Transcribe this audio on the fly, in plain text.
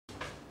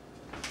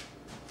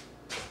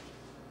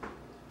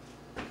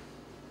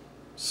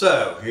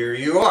So here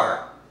you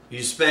are.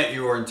 You spent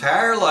your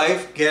entire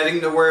life getting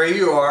to where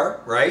you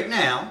are right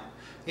now.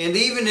 And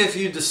even if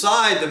you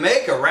decide to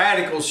make a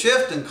radical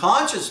shift in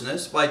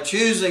consciousness by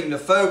choosing to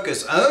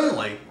focus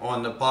only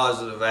on the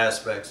positive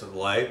aspects of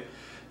life,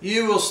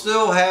 you will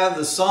still have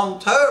the sum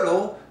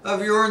total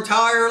of your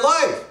entire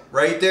life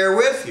right there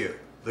with you.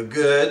 The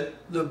good,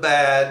 the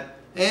bad,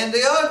 and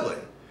the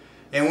ugly.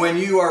 And when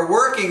you are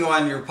working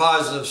on your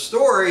positive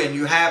story and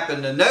you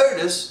happen to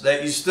notice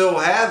that you still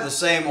have the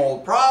same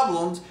old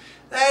problems,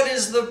 that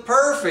is the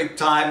perfect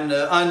time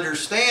to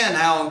understand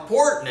how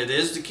important it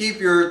is to keep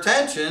your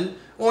attention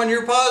on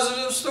your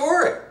positive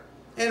story.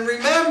 And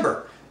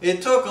remember,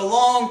 it took a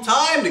long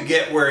time to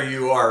get where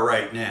you are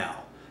right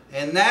now.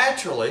 And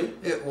naturally,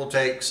 it will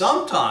take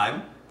some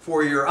time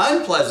for your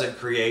unpleasant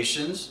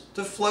creations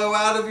to flow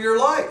out of your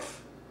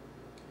life.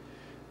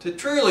 To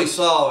truly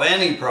solve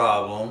any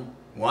problem,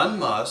 one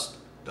must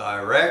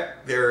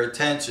direct their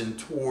attention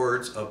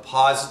towards a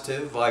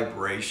positive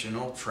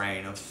vibrational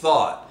train of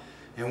thought.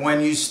 And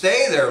when you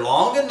stay there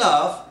long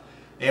enough,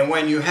 and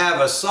when you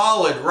have a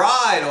solid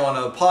ride on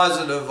a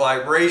positive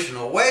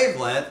vibrational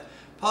wavelength,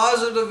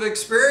 positive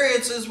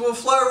experiences will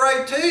flow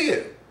right to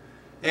you.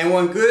 And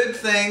when good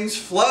things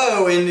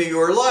flow into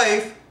your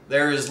life,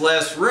 there is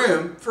less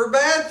room for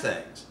bad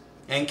things.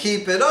 And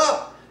keep it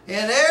up,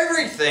 and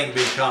everything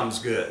becomes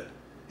good.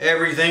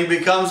 Everything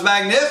becomes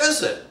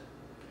magnificent.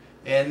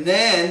 And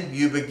then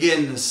you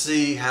begin to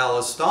see how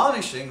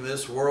astonishing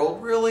this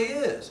world really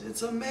is.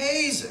 It's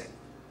amazing.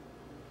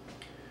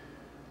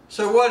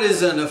 So what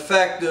is an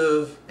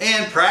effective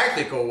and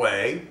practical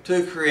way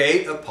to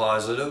create a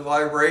positive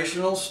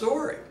vibrational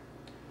story?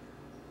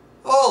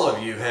 All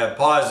of you have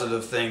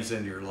positive things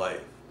in your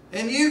life,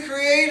 and you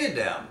created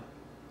them.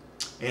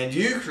 And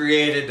you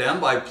created them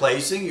by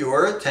placing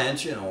your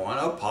attention on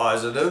a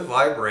positive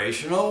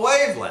vibrational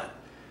wavelength.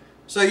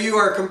 So you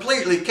are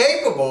completely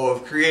capable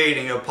of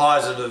creating a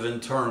positive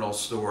internal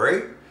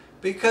story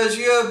because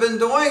you have been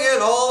doing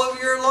it all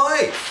of your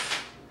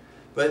life.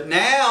 But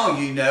now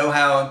you know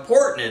how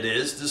important it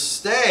is to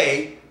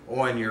stay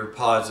on your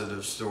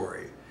positive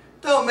story.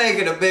 Don't make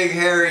it a big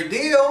hairy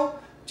deal.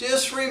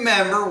 Just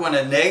remember, when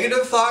a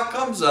negative thought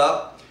comes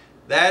up,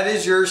 that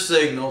is your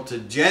signal to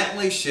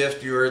gently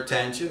shift your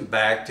attention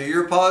back to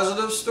your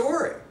positive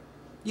story.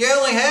 You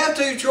only have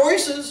two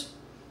choices.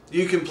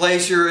 You can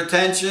place your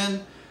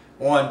attention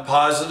on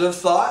positive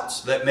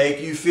thoughts that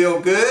make you feel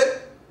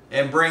good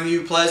and bring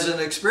you pleasant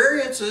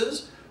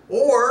experiences,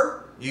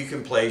 or you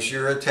can place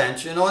your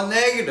attention on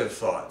negative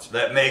thoughts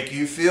that make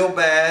you feel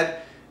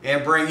bad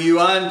and bring you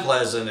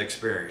unpleasant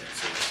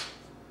experiences.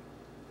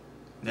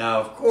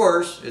 Now, of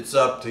course, it's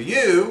up to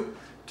you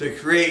to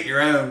create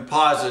your own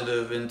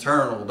positive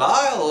internal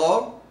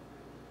dialogue,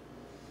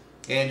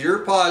 and your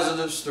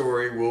positive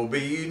story will be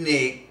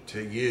unique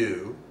to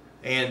you,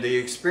 and the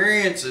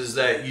experiences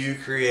that you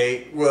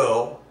create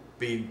will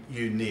be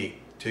unique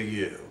to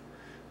you.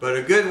 But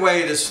a good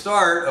way to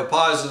start a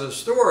positive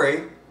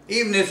story,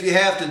 even if you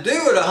have to do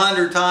it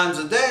 100 times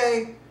a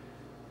day,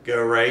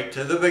 go right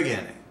to the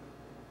beginning.